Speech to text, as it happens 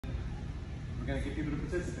gonna get people to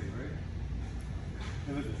participate,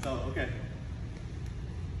 right? So, okay.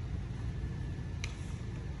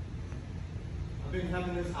 I've been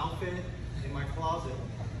having this outfit in my closet.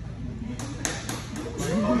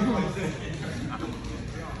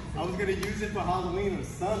 I was gonna use it for Halloween or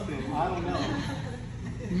something. I don't know.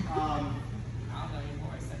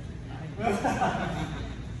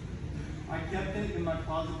 I kept it in my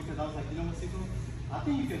closet because I was like, you know what, Sifu? I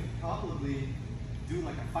think you can probably do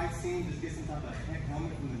like a fight scene, just get some type of heck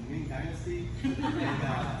helmet from the Ming Dynasty, and,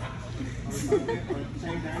 or something, or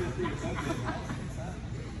Chang Dynasty or something.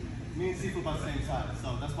 Me and Sifu about the same size,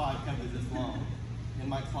 so that's why I kept it this long in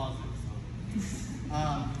my closet. So.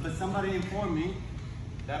 But somebody informed me,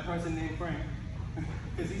 that person named Frank,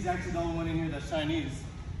 because he's actually the only one in here that's Chinese,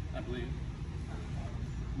 I believe.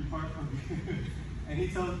 And he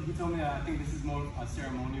told me that I think this is more a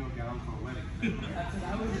ceremonial gown for a wedding. That's what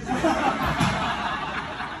I was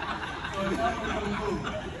So it's not for Kungfu.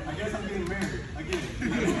 I guess I'm getting married again.